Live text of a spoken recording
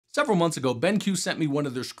Several months ago, BenQ sent me one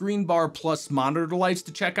of their ScreenBar Plus monitor lights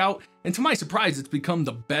to check out, and to my surprise, it's become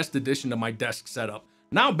the best addition to my desk setup.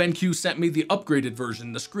 Now BenQ sent me the upgraded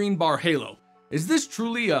version, the ScreenBar Halo. Is this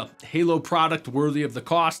truly a Halo product worthy of the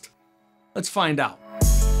cost? Let's find out.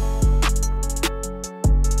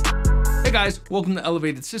 Hey guys, welcome to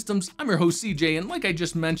Elevated Systems. I'm your host CJ, and like I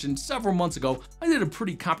just mentioned several months ago, I did a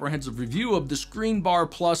pretty comprehensive review of the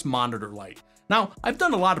ScreenBar Plus monitor light. Now, I've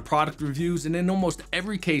done a lot of product reviews, and in almost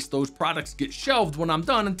every case, those products get shelved when I'm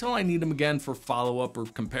done until I need them again for follow-up or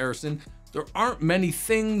comparison. There aren't many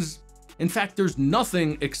things, in fact, there's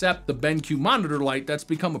nothing except the BenQ monitor light that's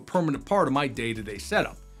become a permanent part of my day-to-day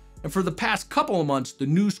setup. And for the past couple of months, the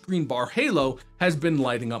new ScreenBar Halo has been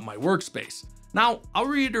lighting up my workspace. Now, I'll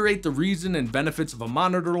reiterate the reason and benefits of a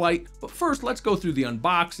monitor light, but first let's go through the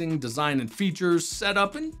unboxing, design and features,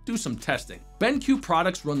 setup, and do some testing. BenQ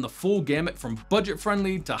products run the full gamut from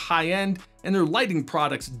budget-friendly to high-end, and their lighting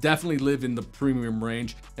products definitely live in the premium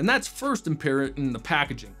range, and that's first apparent in the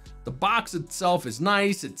packaging. The box itself is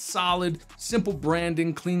nice, it's solid, simple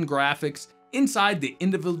branding, clean graphics. Inside, the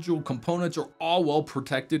individual components are all well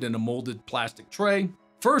protected in a molded plastic tray.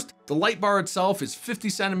 First, the light bar itself is 50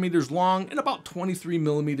 centimeters long and about 23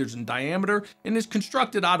 millimeters in diameter and is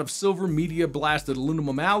constructed out of silver media blasted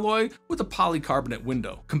aluminum alloy with a polycarbonate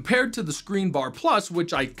window. Compared to the ScreenBar Plus,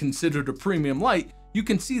 which I considered a premium light, you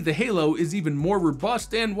can see the Halo is even more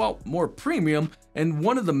robust and, well, more premium, and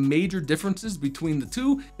one of the major differences between the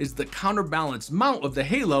two is the counterbalance mount of the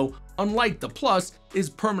Halo, unlike the Plus, is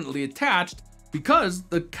permanently attached because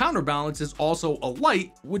the counterbalance is also a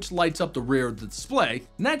light which lights up the rear of the display.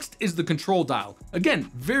 Next is the control dial. Again,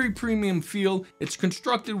 very premium feel. It's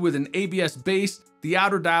constructed with an ABS base. The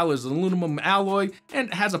outer dial is aluminum alloy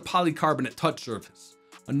and has a polycarbonate touch surface.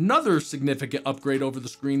 Another significant upgrade over the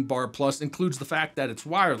ScreenBar Plus includes the fact that it's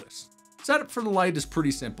wireless. Setup for the light is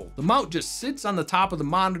pretty simple. The mount just sits on the top of the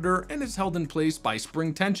monitor and is held in place by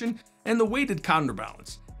spring tension and the weighted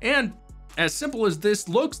counterbalance. And as simple as this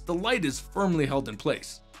looks, the light is firmly held in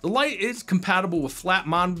place. The light is compatible with flat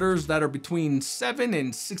monitors that are between 7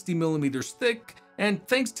 and 60 millimeters thick, and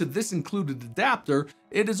thanks to this included adapter,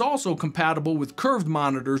 it is also compatible with curved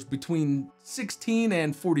monitors between 16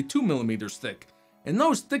 and 42 millimeters thick. And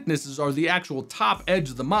those thicknesses are the actual top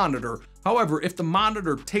edge of the monitor. However, if the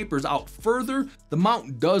monitor tapers out further, the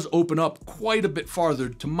mount does open up quite a bit farther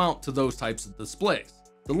to mount to those types of displays.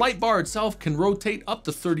 The light bar itself can rotate up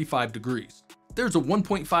to 35 degrees. There's a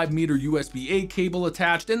 1.5 meter USB-A cable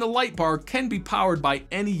attached, and the light bar can be powered by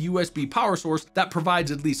any USB power source that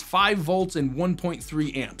provides at least 5 volts and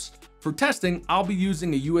 1.3 amps. For testing, I'll be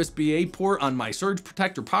using a USB-A port on my surge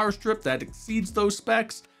protector power strip that exceeds those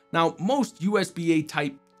specs. Now, most USB-A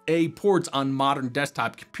type A ports on modern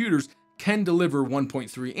desktop computers can deliver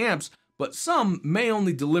 1.3 amps, but some may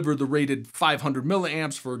only deliver the rated 500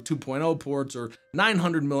 milliamps for 2.0 ports or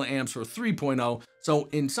 900 milliamps for 3.0. So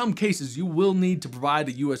in some cases, you will need to provide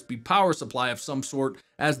a USB power supply of some sort,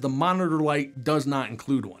 as the monitor light does not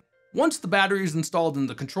include one. Once the battery is installed in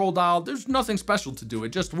the control dial, there's nothing special to do, it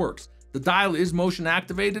just works. The dial is motion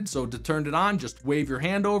activated, so to turn it on, just wave your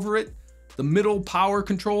hand over it. The middle power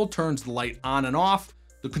control turns the light on and off.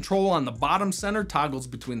 The control on the bottom center toggles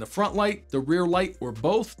between the front light, the rear light, or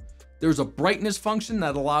both. There's a brightness function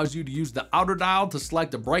that allows you to use the outer dial to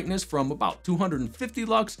select a brightness from about 250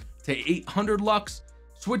 lux to 800 lux.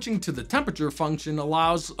 Switching to the temperature function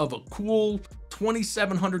allows of a cool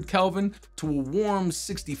 2700 Kelvin to a warm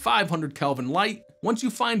 6500 Kelvin light. Once you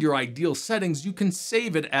find your ideal settings, you can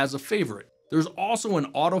save it as a favorite. There's also an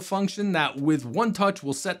auto function that with one touch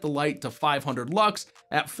will set the light to 500 lux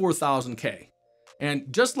at 4000 K.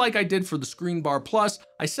 And just like I did for the ScreenBar Plus,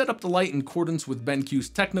 I set up the light in accordance with BenQ's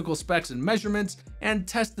technical specs and measurements and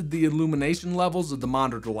tested the illumination levels of the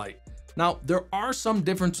monitor light. Now, there are some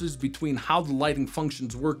differences between how the lighting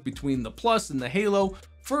functions work between the Plus and the Halo.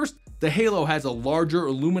 First, the Halo has a larger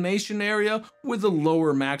illumination area with a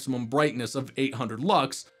lower maximum brightness of 800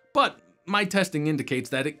 lux, but my testing indicates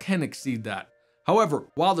that it can exceed that. However,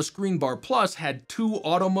 while the ScreenBar Plus had 2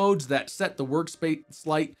 auto modes that set the workspace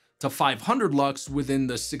light to 500 lux within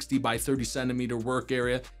the 60 by 30 centimeter work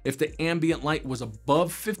area if the ambient light was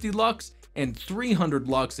above 50 lux and 300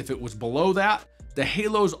 lux if it was below that, the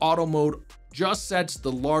Halo's auto mode just sets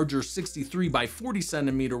the larger 63 by 40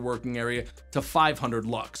 centimeter working area to 500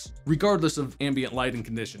 lux, regardless of ambient lighting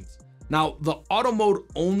conditions. Now, the auto mode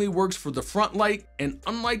only works for the front light, and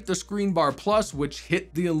unlike the ScreenBar Plus, which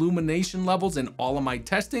hit the illumination levels in all of my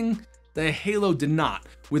testing, the Halo did not,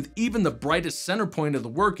 with even the brightest center point of the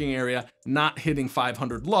working area not hitting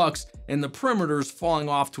 500 lux and the perimeters falling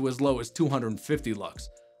off to as low as 250 lux.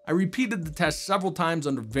 I repeated the test several times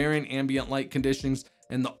under varying ambient light conditions,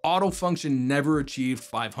 and the auto function never achieved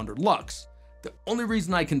 500 lux. The only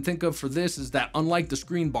reason I can think of for this is that unlike the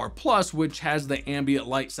ScreenBar Plus, which has the ambient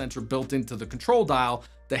light sensor built into the control dial,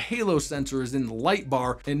 the halo sensor is in the light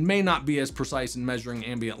bar and may not be as precise in measuring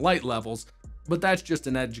ambient light levels, but that's just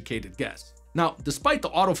an educated guess. Now, despite the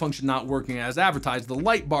auto function not working as advertised, the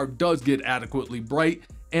light bar does get adequately bright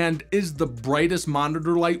and is the brightest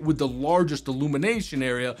monitor light with the largest illumination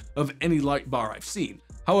area of any light bar I've seen.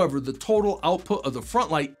 However, the total output of the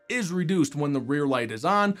front light is reduced when the rear light is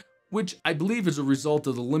on, which I believe is a result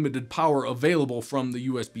of the limited power available from the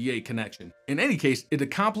USB-A connection. In any case, it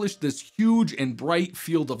accomplished this huge and bright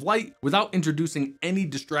field of light without introducing any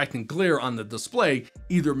distracting glare on the display,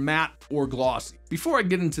 either matte or glossy. Before I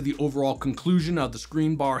get into the overall conclusion of the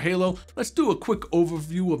ScreenBar Halo, let's do a quick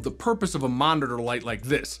overview of the purpose of a monitor light like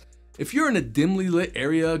this. If you're in a dimly lit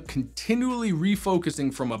area, continually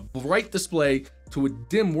refocusing from a bright display to a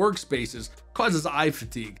dim workspaces causes eye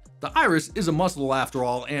fatigue. The iris is a muscle after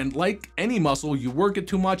all, and like any muscle, you work it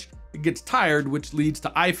too much, it gets tired, which leads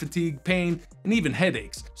to eye fatigue, pain, and even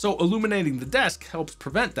headaches. So illuminating the desk helps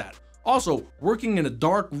prevent that. Also, working in a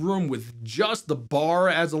dark room with just the bar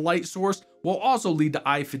as a light source will also lead to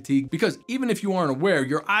eye fatigue, because even if you aren't aware,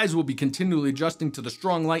 your eyes will be continually adjusting to the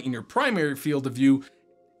strong light in your primary field of view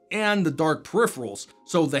and the dark peripherals.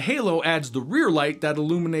 So the halo adds the rear light that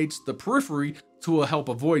illuminates the periphery to help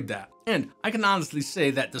avoid that. And I can honestly say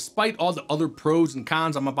that despite all the other pros and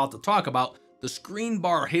cons I'm about to talk about, the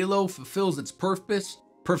ScreenBar Halo fulfills its purpose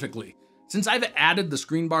perfectly. Since I've added the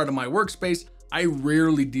ScreenBar to my workspace, I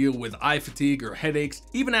rarely deal with eye fatigue or headaches,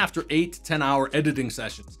 even after 8 to 10 hour editing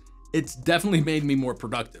sessions. It's definitely made me more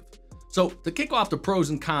productive. So to kick off the pros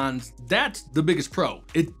and cons, that's the biggest pro.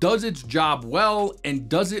 It does its job well and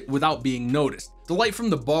does it without being noticed. The light from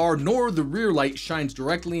the bar nor the rear light shines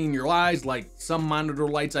directly in your eyes like some monitor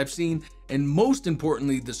lights I've seen, and most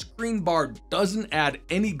importantly, the ScreenBar doesn't add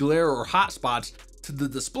any glare or hot spots to the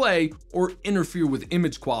display or interfere with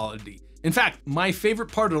image quality. In fact, my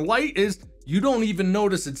favorite part of the light is you don't even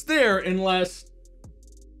notice it's there unless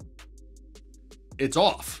it's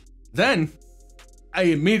off. Then I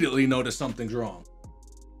immediately notice something's wrong.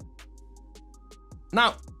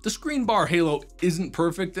 Now, the ScreenBar Halo isn't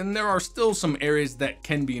perfect and there are still some areas that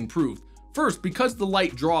can be improved. First, because the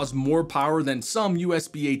light draws more power than some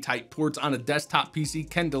USB-A type ports on a desktop PC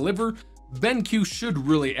can deliver, BenQ should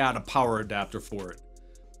really add a power adapter for it.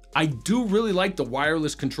 I do really like the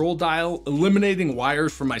wireless control dial. Eliminating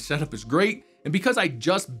wires for my setup is great, and because I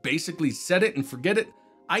just basically set it and forget it,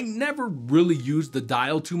 I never really use the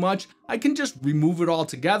dial too much. I can just remove it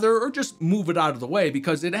altogether or just move it out of the way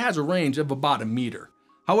because it has a range of about 1 meter.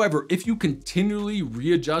 However, if you continually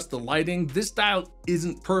readjust the lighting, this dial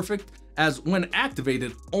isn't perfect, as when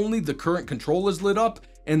activated, only the current control is lit up,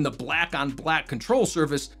 and the black on black control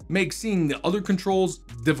surface makes seeing the other controls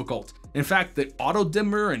difficult. In fact, the auto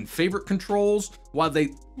dimmer and favorite controls, while they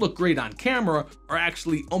look great on camera, are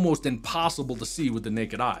actually almost impossible to see with the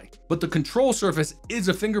naked eye. But the control surface is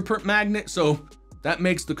a fingerprint magnet, so that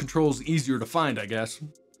makes the controls easier to find, I guess.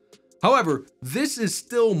 However, this is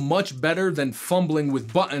still much better than fumbling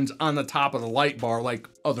with buttons on the top of the light bar like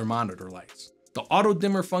other monitor lights. The auto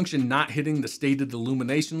dimmer function not hitting the stated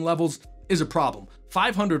illumination levels is a problem.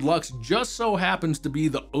 500 lux just so happens to be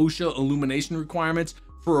the OSHA illumination requirements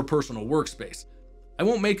for a personal workspace. I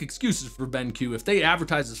won't make excuses for BenQ. If they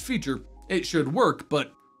advertise this feature, it should work,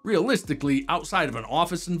 but realistically, outside of an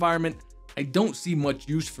office environment, I don't see much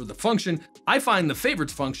use for the function. I find the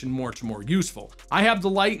favorites function much more useful. I have the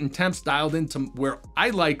light and temps dialed into where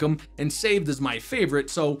I like them and saved as my favorite,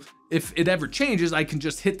 so if it ever changes, I can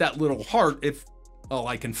just hit that little heart if, oh,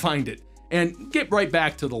 I can find it, and get right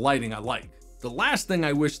back to the lighting I like. The last thing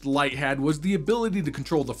I wish the light had was the ability to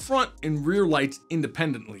control the front and rear lights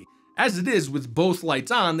independently. As it is, with both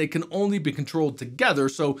lights on, they can only be controlled together,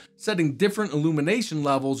 so setting different illumination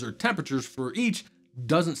levels or temperatures for each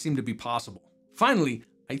doesn't seem to be possible. Finally,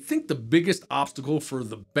 I think the biggest obstacle for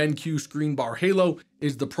the BenQ ScreenBar Halo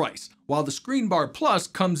is the price. While the ScreenBar Plus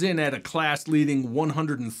comes in at a class-leading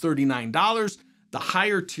 $139, the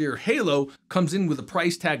higher tier Halo comes in with a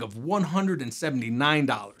price tag of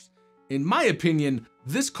 $179. In my opinion,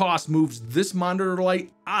 this cost moves this monitor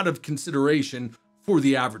light out of consideration for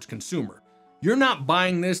the average consumer. You're not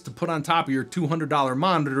buying this to put on top of your $200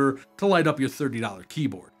 monitor to light up your $30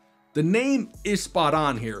 keyboard. The name is spot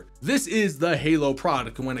on here. This is the Halo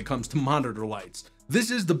product when it comes to monitor lights.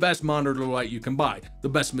 This is the best monitor light you can buy. The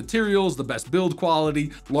best materials, the best build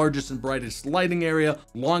quality, largest and brightest lighting area,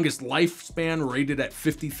 longest lifespan rated at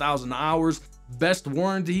 50,000 hours. best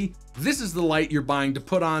warranty, this is the light you're buying to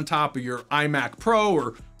put on top of your iMac Pro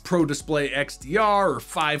or Pro Display XDR or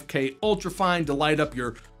 5K Ultrafine to light up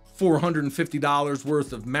your $450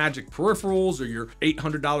 worth of Magic peripherals or your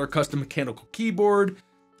 $800 custom mechanical keyboard.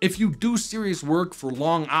 If you do serious work for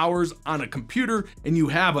long hours on a computer and you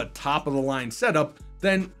have a top of the line setup,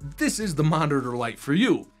 then this is the monitor light for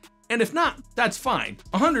you. And if not, that's fine.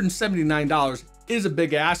 $179 is a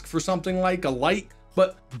big ask for something like a light,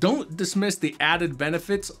 but don't dismiss the added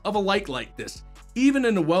benefits of a light like this. Even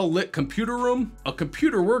in a well-lit computer room, a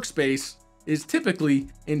computer workspace is typically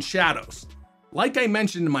in shadows. Like I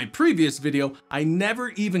mentioned in my previous video, I never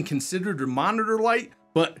even considered a monitor light,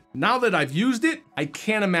 but now that I've used it, I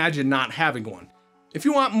can't imagine not having one. If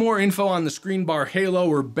you want more info on the ScreenBar Halo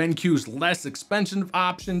or BenQ's less expensive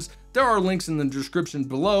options, there are links in the description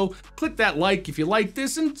below. Click that like if you like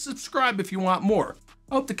this and subscribe if you want more.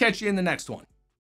 I hope to catch you in the next one.